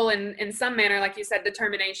equal in some manner, like you said,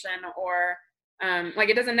 determination, or like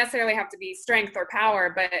it doesn't necessarily have to be strength or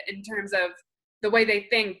power, but in terms of the way they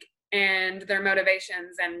think and their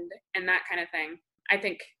motivations and that kind of thing, I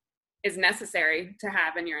think is necessary to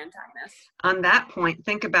have in your antagonist. On that point,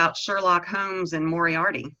 think about Sherlock Holmes and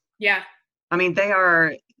Moriarty. Yeah. I mean, they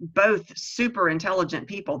are both super intelligent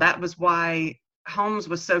people. That was why Holmes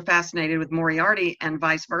was so fascinated with Moriarty and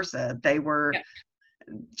vice versa. They were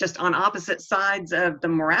just on opposite sides of the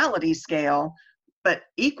morality scale, but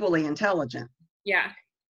equally intelligent. Yeah.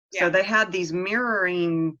 So they had these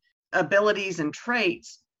mirroring abilities and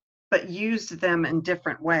traits, but used them in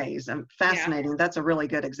different ways. And fascinating. That's a really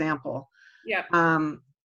good example. Yeah.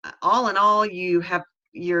 All in all,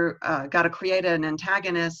 you're got to create an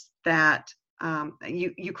antagonist that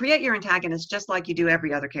you create your antagonist just like you do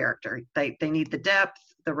every other character. They need the depth,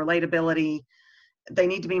 the relatability. They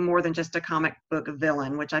need to be more than just a comic book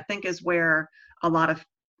villain, which I think is where a lot of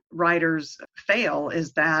writers fail,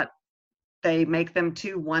 is that they make them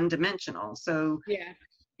too one-dimensional. So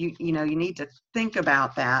you need to think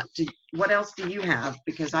about that. What else do you have?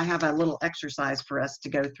 Because I have a little exercise for us to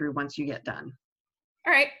go through once you get done.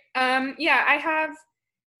 All right. I have,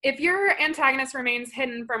 if your antagonist remains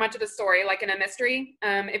hidden for much of the story, like in a mystery,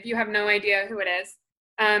 if you have no idea who it is,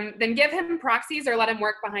 then give him proxies or let him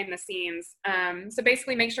work behind the scenes. So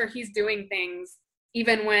basically make sure he's doing things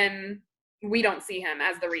even when we don't see him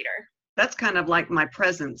as the reader. That's kind of like my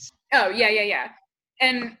presence. Oh, yeah.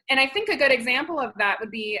 And I think a good example of that would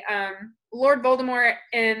be Lord Voldemort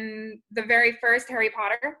in the very first Harry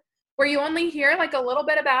Potter, where you only hear like a little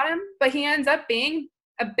bit about him, but he ends up being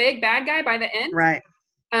a big bad guy by the end. Right.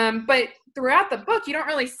 But throughout the book, you don't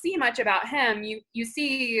really see much about him. You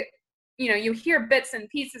see, you hear bits and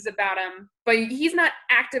pieces about him, but he's not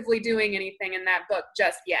actively doing anything in that book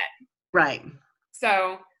just yet. Right.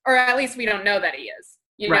 So, or at least we don't know that he is.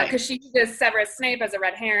 Right. Because she uses Severus Snape as a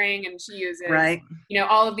red herring, and she uses,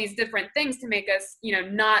 all of these different things to make us,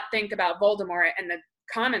 not think about Voldemort and the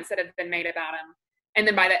comments that have been made about him. And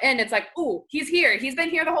then by the end, it's like, ooh, he's here. He's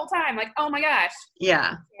been here the whole time. Like, oh my gosh.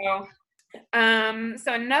 Yeah.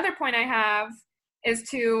 So another point I have is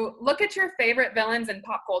to look at your favorite villains in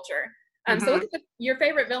pop culture. So look at your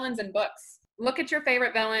favorite villains in books. Look at your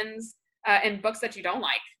favorite villains in books that you don't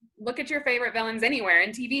like. Look at your favorite villains anywhere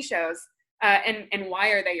in TV shows. And why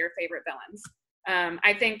are they your favorite villains?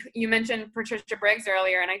 I think you mentioned Patricia Briggs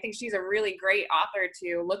earlier, and I think she's a really great author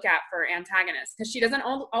to look at for antagonists, because she doesn't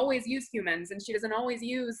always use humans, and she doesn't always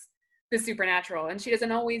use the supernatural, and she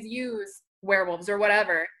doesn't always use werewolves or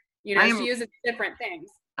whatever. She uses different things.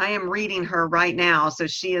 I am reading her right now, so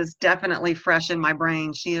she is definitely fresh in my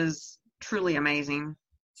brain. She is truly amazing.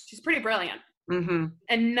 She's pretty brilliant. Mm-hmm.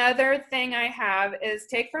 Another thing I have is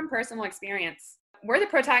take from personal experience. We're the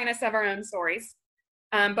protagonists of our own stories,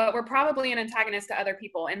 but we're probably an antagonist to other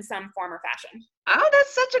people in some form or fashion. Oh,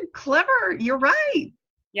 that's such a clever, you're right.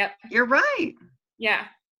 Yep. You're right. Yeah.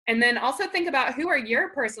 And then also think about who are your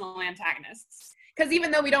personal antagonists. Because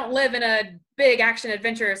even though we don't live in a big action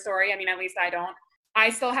adventure story, I mean, at least I don't, I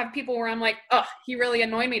still have people where I'm like, oh, he really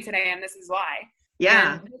annoyed me today, and this is why.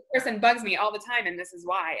 Yeah. And this person bugs me all the time, and this is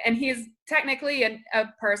why. And he's technically a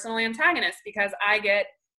personal antagonist because I get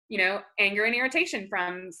anger and irritation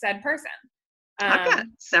from said person. I've got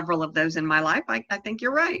several of those in my life. I think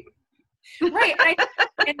you're right. Right.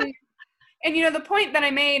 And the point that I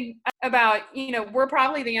made about, we're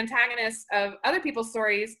probably the antagonists of other people's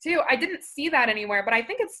stories too. I didn't see that anywhere, but I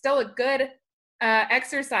think it's still a good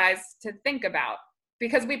exercise to think about,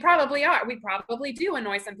 because we probably are. We probably do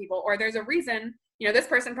annoy some people, or there's a reason, this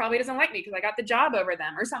person probably doesn't like me because I got the job over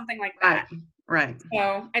them or something like that. Right.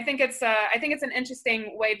 So I think it's an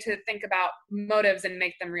interesting way to think about motives and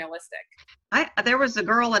make them realistic. There was a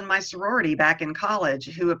girl in my sorority back in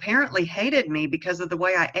college who apparently hated me because of the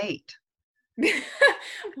way I ate.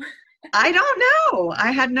 I don't know.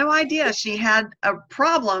 I had no idea. She had a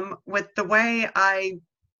problem with the way I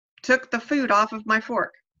took the food off of my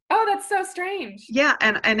fork. Oh, that's so strange. Yeah,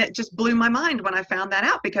 and it just blew my mind when I found that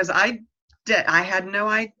out, because I had no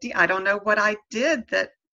idea. I don't know what I did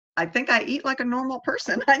that. I think I eat like a normal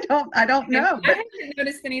person. I don't know. I haven't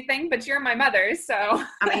noticed anything, but you're my mother, so.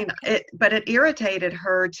 I mean, it irritated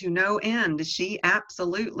her to no end. She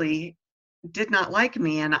absolutely did not like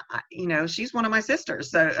me, and she's one of my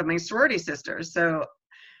sisters. So I mean, sorority sisters. So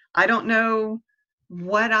I don't know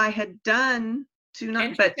what I had done to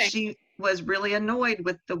not, but she was really annoyed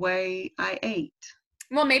with the way I ate.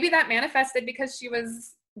 Well, maybe that manifested because she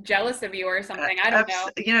was jealous of you or something. I don't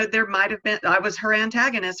know. There might have been, I was her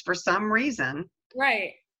antagonist for some reason.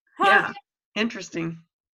 Right. Huh. Yeah. Interesting.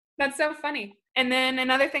 That's so funny. And then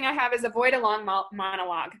another thing I have is avoid a long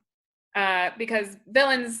monologue. Because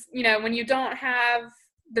villains, when you don't have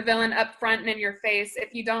the villain up front and in your face,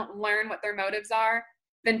 if you don't learn what their motives are,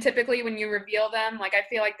 then typically when you reveal them, like I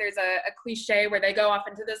feel like there's a cliche where they go off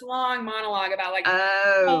into this long monologue about like,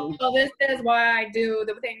 Oh, well, this is why I do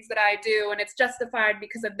the things that I do, and it's justified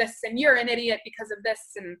because of this, and you're an idiot because of this,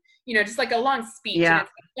 and just like a long speech. yeah.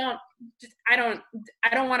 And it's I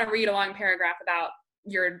don't want to read a long paragraph about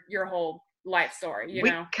your whole life story.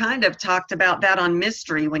 We kind of talked about that on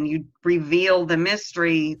mystery when you reveal the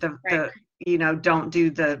mystery, Right. don't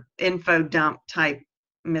do the info dump type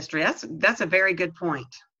mystery. That's a very good point.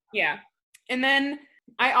 Yeah. And then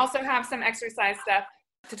I also have some exercise stuff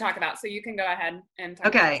to talk about, so you can go ahead and talk.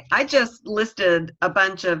 Okay, I just listed a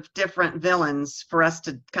bunch of different villains for us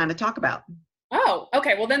to kind of talk about. Oh,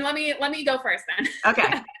 okay. Well, then let me go first then.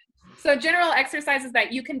 Okay. So general exercises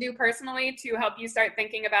that you can do personally to help you start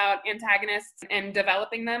thinking about antagonists and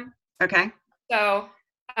developing them. Okay. So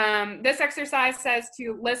this exercise says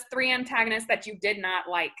to list 3 antagonists that you did not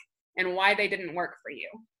like and why they didn't work for you.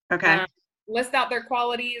 Okay. List out their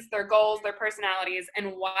qualities, their goals, their personalities,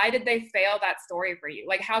 and why did they fail that story for you?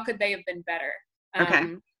 Like, how could they have been better?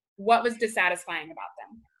 Okay. What was dissatisfying about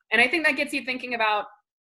them? And I think that gets you thinking about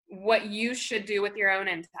what you should do with your own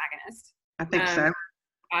antagonist. I think so.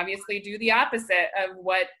 Obviously, do the opposite of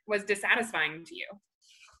what was dissatisfying to you.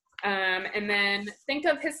 And then think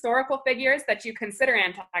of historical figures that you consider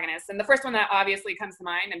antagonists. And the first one that obviously comes to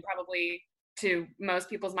mind, and probably to most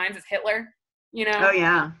people's minds, is Hitler. Oh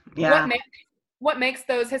yeah, yeah. What makes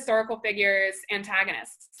those historical figures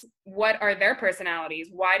antagonists? What are their personalities?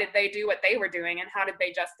 Why did they do what they were doing, and how did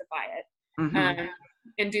they justify it? Mm-hmm.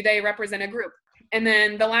 And do they represent a group? And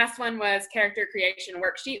then the last one was character creation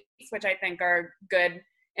worksheets, which I think are good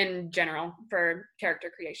in general for character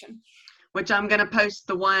creation. Which I'm going to post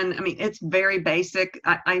the one. I mean, it's very basic.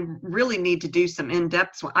 I really need to do some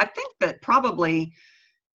in-depth. I think that probably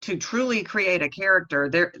to truly create a character,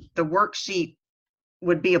 the worksheet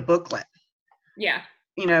would be a booklet. Yeah.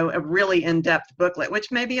 A really in-depth booklet,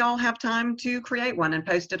 which maybe I'll have time to create one and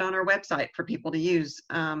post it on our website for people to use.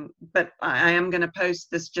 But I am going to post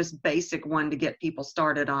this just basic one to get people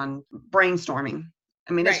started on brainstorming.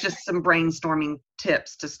 I mean, it's just some brainstorming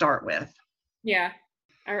tips to start with. Yeah.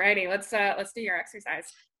 Alrighty, let's do your exercise.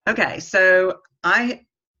 Okay, so I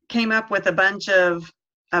came up with a bunch of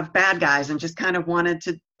bad guys and just kind of wanted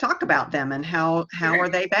to talk about them and how are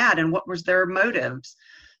they bad and what was their motives.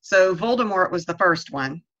 So Voldemort was the first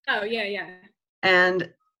one. Oh, yeah. And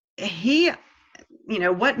he,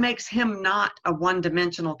 what makes him not a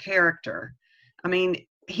one-dimensional character? I mean,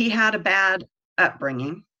 he had a bad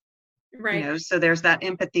upbringing. Right. So there's that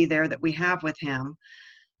empathy there that we have with him.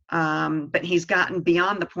 But he's gotten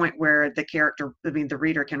beyond the point where the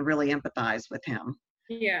reader can really empathize with him.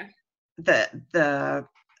 Yeah. The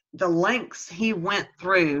lengths he went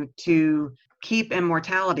through to keep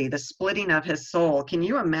immortality, the splitting of his soul. Can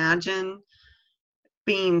you imagine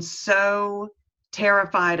being so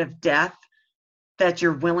terrified of death that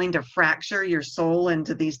you're willing to fracture your soul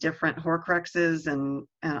into these different Horcruxes and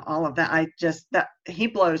all of that? He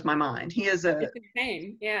blows my mind. He is it's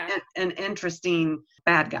insane. Yeah. an interesting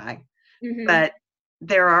bad guy. Mm-hmm. But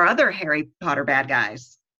there are other Harry Potter bad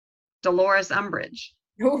guys. Dolores Umbridge.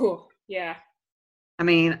 Oh, yeah. I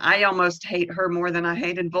mean, I almost hate her more than I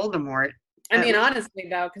hated Voldemort. I mean, honestly,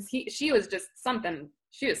 though, because she was just something.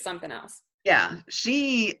 She was something else. Yeah,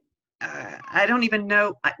 I don't even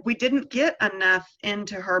know. We didn't get enough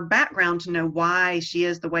into her background to know why she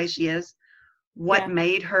is the way she is, what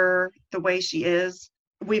made her the way she is.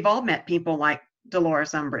 We've all met people like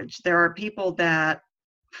Dolores Umbridge. There are people that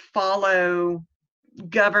follow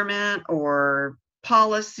government or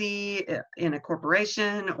policy in a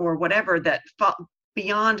corporation or whatever that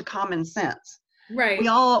beyond common sense. Right. We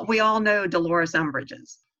all know Dolores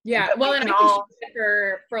Umbridges. Yeah. But well, and I think she's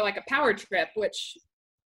for like a power trip, which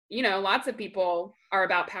lots of people are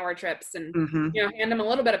about power trips and hand them a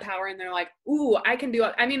little bit of power and they're like, ooh, I can do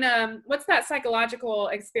it. I mean, what's that psychological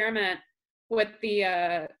experiment with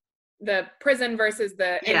the prison versus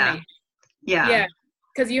the inmate? Yeah.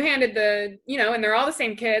 Because you handed and they're all the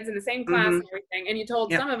same kids in the same class and everything, and you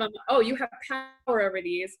told some of them, oh, you have power over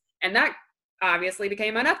these, and that obviously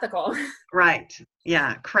became unethical. Right.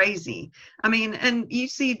 Yeah. Crazy. I mean, and you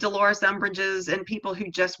see Dolores Umbridges and people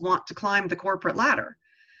who just want to climb the corporate ladder.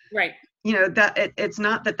 Right. That it's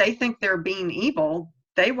not that they think they're being evil.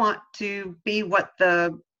 They want to be what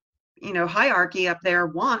the, hierarchy up there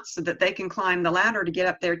wants so that they can climb the ladder to get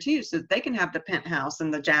up there too, so that they can have the penthouse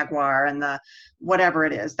and the Jaguar and the whatever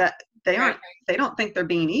it is. That they don't think they're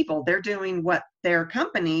being evil. They're doing what their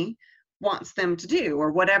company wants them to do,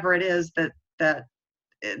 or whatever it is that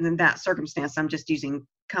in that circumstance. I'm just using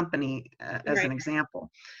company as an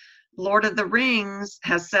example. Lord of the Rings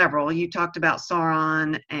has several. You talked about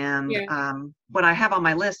Sauron, and Yeah. what I have on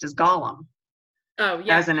my list is Gollum Oh,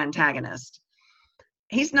 yeah. as an antagonist.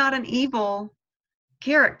 He's not an evil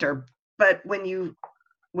character, but when you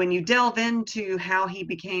delve into how he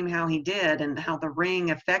became how he did and how the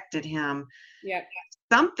ring affected him, Yeah.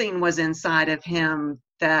 something was inside of him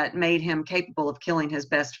that made him capable of killing his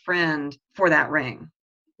best friend for that ring.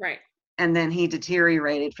 Right. And then he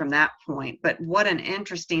deteriorated from that point. But what an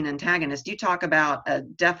interesting antagonist. You talk about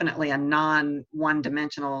definitely a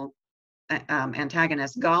non-one-dimensional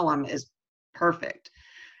antagonist. Gollum is perfect.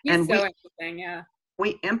 He's And so interesting, yeah.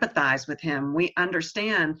 we empathize with him. We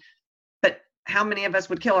understand. But how many of us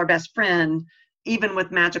would kill our best friend even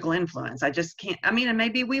with magical influence? I just can't. I mean, and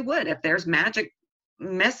maybe we would if there's magic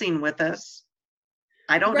messing with us.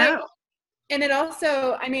 I don't know. And it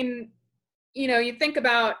also, I mean, you think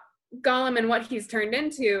about Gollum and what he's turned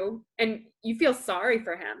into, and you feel sorry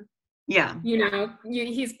for him. Yeah.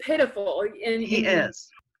 He's pitiful. And he is.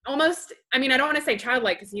 Almost, I mean, I don't want to say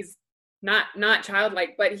childlike because he's not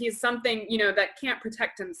childlike, but he's something, that can't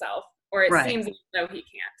protect himself, or it seems as though he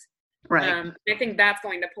can't. Right. I think that's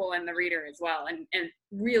going to pull in the reader as well and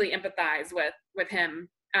really empathize with him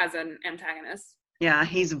as an antagonist. Yeah,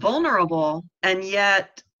 he's vulnerable, and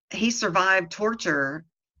yet he survived torture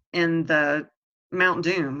in the Mount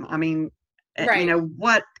Doom. I mean,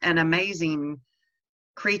 what an amazing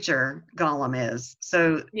creature Gollum is.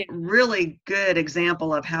 So really good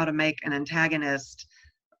example of how to make an antagonist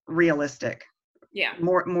realistic. Yeah.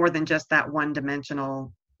 More than just that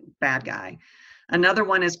one-dimensional bad guy. Another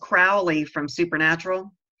one is Crowley from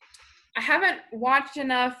Supernatural. I haven't watched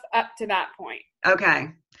enough up to that point. Okay.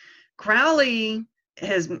 Crowley,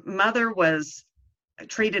 his mother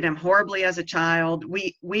treated him horribly as a child.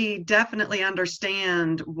 We definitely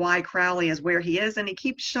understand why Crowley is where he is, and he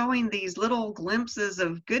keeps showing these little glimpses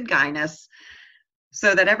of good guyness,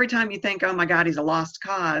 so that every time you think, oh my God, he's a lost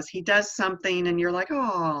cause, he does something and you're like,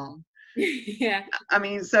 oh. Yeah. I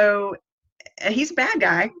mean, so he's a bad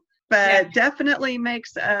guy, but definitely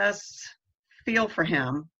makes us feel for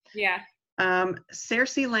him. Yeah.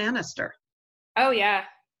 Cersei Lannister. Oh yeah.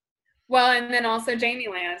 Well, and then also Jaime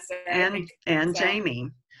Lannister. And Jaime.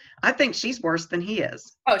 I think she's worse than he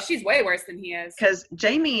is. Oh, she's way worse than he is. Because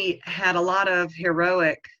Jaime had a lot of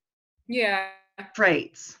heroic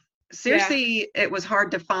traits. Cersei, it was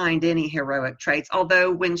hard to find any heroic traits, although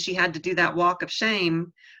when she had to do that walk of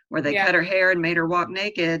shame where they cut her hair and made her walk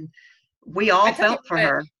naked, we all felt for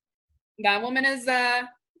her. That woman is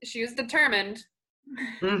she was determined.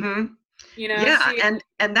 Mm-hmm.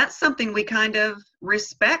 And that's something we kind of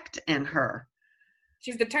respect in her.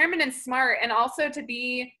 She's determined and smart, and also to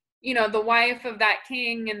be, the wife of that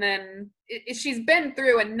king, and then she's been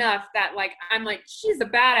through enough that, like, I'm like, she's a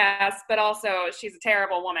badass, but also she's a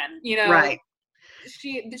terrible woman, Right.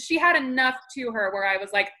 She had enough to her where I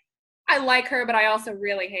was like, I like her, but I also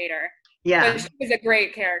really hate her. Yeah. But she was a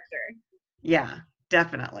great character. Yeah,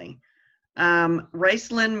 definitely.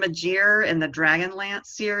 Raistlin Magere in the Dragonlance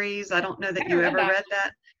series. I don't know that you ever read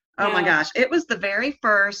that. Oh my gosh. It was the very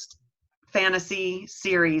first fantasy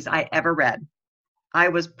series I ever read. I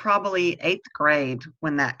was probably 8th grade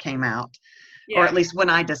when that came out, or at least when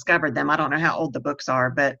I discovered them. I don't know how old the books are,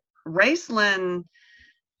 but Raistlin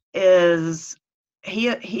is,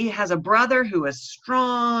 he has a brother who is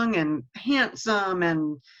strong and handsome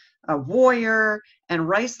and a warrior, and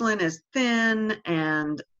Raistlin is thin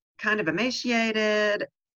and kind of emaciated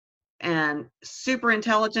and super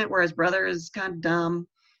intelligent, where his brother is kind of dumb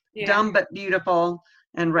but beautiful,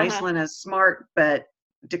 and Raistlin is smart but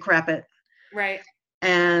decrepit. Right.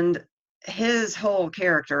 And his whole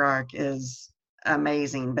character arc is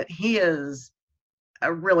amazing, but he is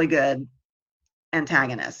a really good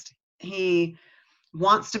antagonist. He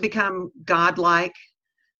wants to become godlike,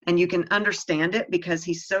 and you can understand it because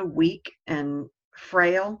he's so weak and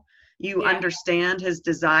frail. You understand his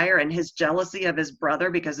desire and his jealousy of his brother,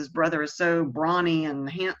 because his brother is so brawny and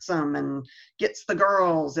handsome and gets the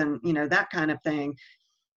girls and, that kind of thing.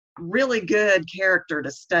 Really good character to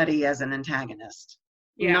study as an antagonist.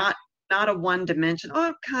 Yeah. Not a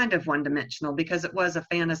one-dimensional, kind of one-dimensional, because it was a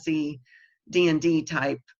fantasy D&D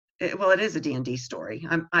type. It is a D&D story.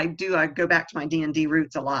 I go back to my D&D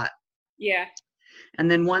roots a lot. Yeah. And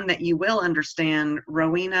then one that you will understand,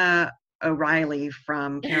 Rowena O'Reilly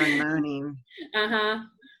from Karen Moaning.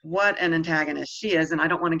 What an antagonist she is, and I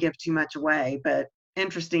don't want to give too much away, but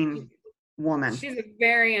interesting woman. She's a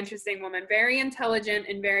very interesting woman, very intelligent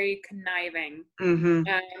and very conniving. Mm-hmm.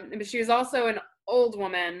 But she was also an old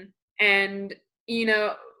woman, and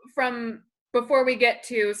from before we get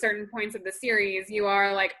to certain points of the series, you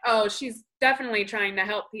are like, oh, she's definitely trying to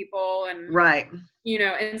help people, and right,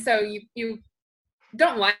 and so you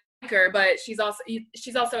don't like her, but she's also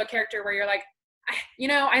a character where you're like,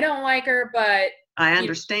 I don't like her, but I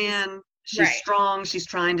understand. She's right. strong. She's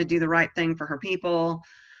trying to do the right thing for her people.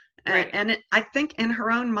 Right. And I think in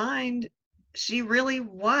her own mind, she really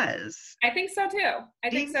was. I think so too.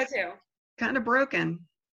 Kind of broken.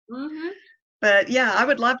 Mm-hmm. But yeah, I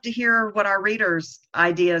would love to hear what our readers'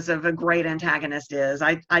 ideas of a great antagonist is.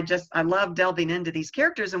 I love delving into these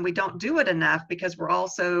characters, and we don't do it enough because we're all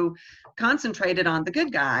so concentrated on the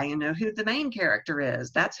good guy, who the main character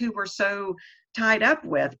is. That's who we're so tied up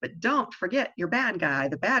with. But don't forget your bad guy.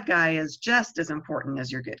 The bad guy is just as important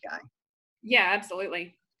as your good guy. Yeah,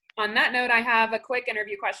 absolutely. On that note, I have a quick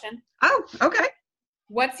interview question. Oh, okay.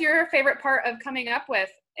 What's your favorite part of coming up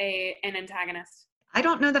with an antagonist? I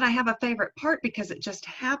don't know that I have a favorite part because it just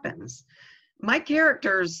happens. My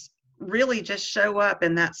characters really just show up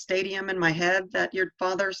in that stadium in my head that your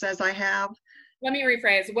father says I have. Let me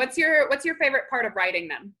rephrase. What's your favorite part of writing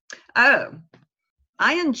them? Oh,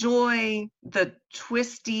 I enjoy the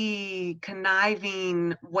twisty,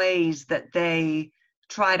 conniving ways that they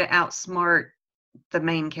try to outsmart the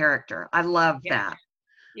main character. I love that.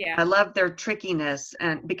 Yeah. I love their trickiness,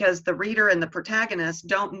 and because the reader and the protagonist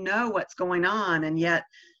don't know what's going on, and yet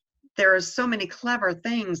there are so many clever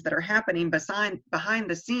things that are happening behind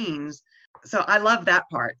the scenes. So I love that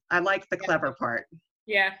part. I like the clever part.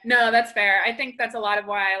 Yeah, no, that's fair. I think that's a lot of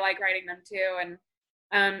why I like writing them too.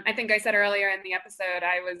 And I think I said earlier in the episode,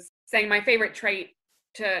 I was saying my favorite trait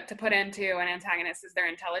to put into an antagonist is their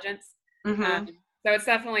intelligence. Mm-hmm. So it's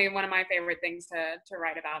definitely one of my favorite things to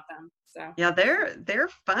write about them. So yeah, they're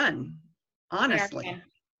fun, honestly.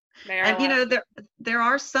 They are and there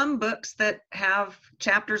are some books that have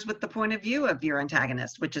chapters with the point of view of your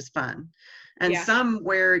antagonist, which is fun, and some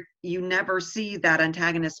where you never see that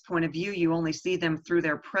antagonist's point of view. You only see them through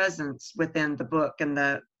their presence within the book and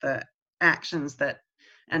the actions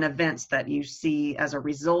and events that you see as a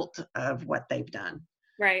result of what they've done.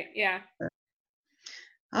 Right. Yeah.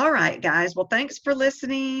 All right, guys. Well, thanks for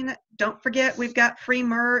listening. Don't forget, we've got free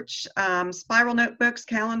merch, spiral notebooks,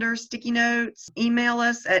 calendars, sticky notes. Email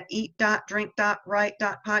us at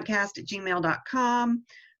eat.drink.write.podcast@gmail.com.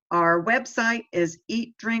 Our website is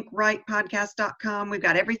eatdrinkwritepodcast.com. We've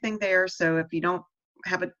got everything there. So if you don't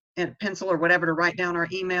have a pencil or whatever to write down our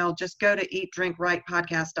email, just go to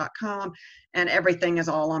eatdrinkwritepodcast.com, and everything is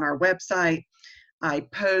all on our website. I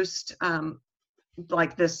post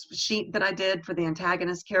like this sheet that I did for the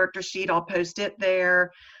antagonist character sheet. I'll post it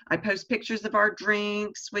there. I post pictures of our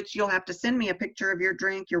drinks, which you'll have to send me a picture of your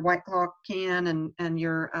drink, your White Claw can, and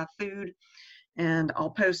your food. And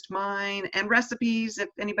I'll post mine and recipes if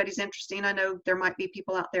anybody's interested. I know there might be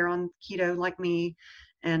people out there on keto like me,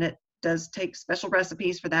 and it does take special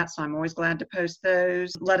recipes for that, so I'm always glad to post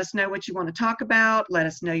those. Let us know what you want to talk about. Let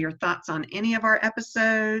us know your thoughts on any of our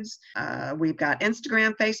episodes. We've got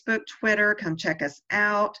Instagram, Facebook, Twitter. Come check us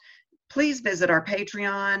out. Please visit our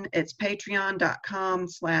Patreon. It's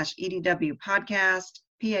patreon.com/EDW podcast,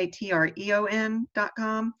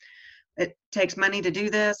 patreon.com. It takes money to do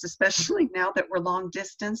this, especially now that we're long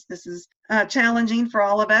distance. This is challenging for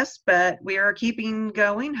all of us, but we are keeping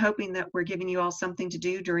going, hoping that we're giving you all something to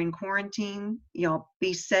do during quarantine. Y'all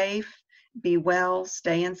be safe, be well,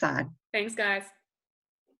 stay inside. Thanks, guys.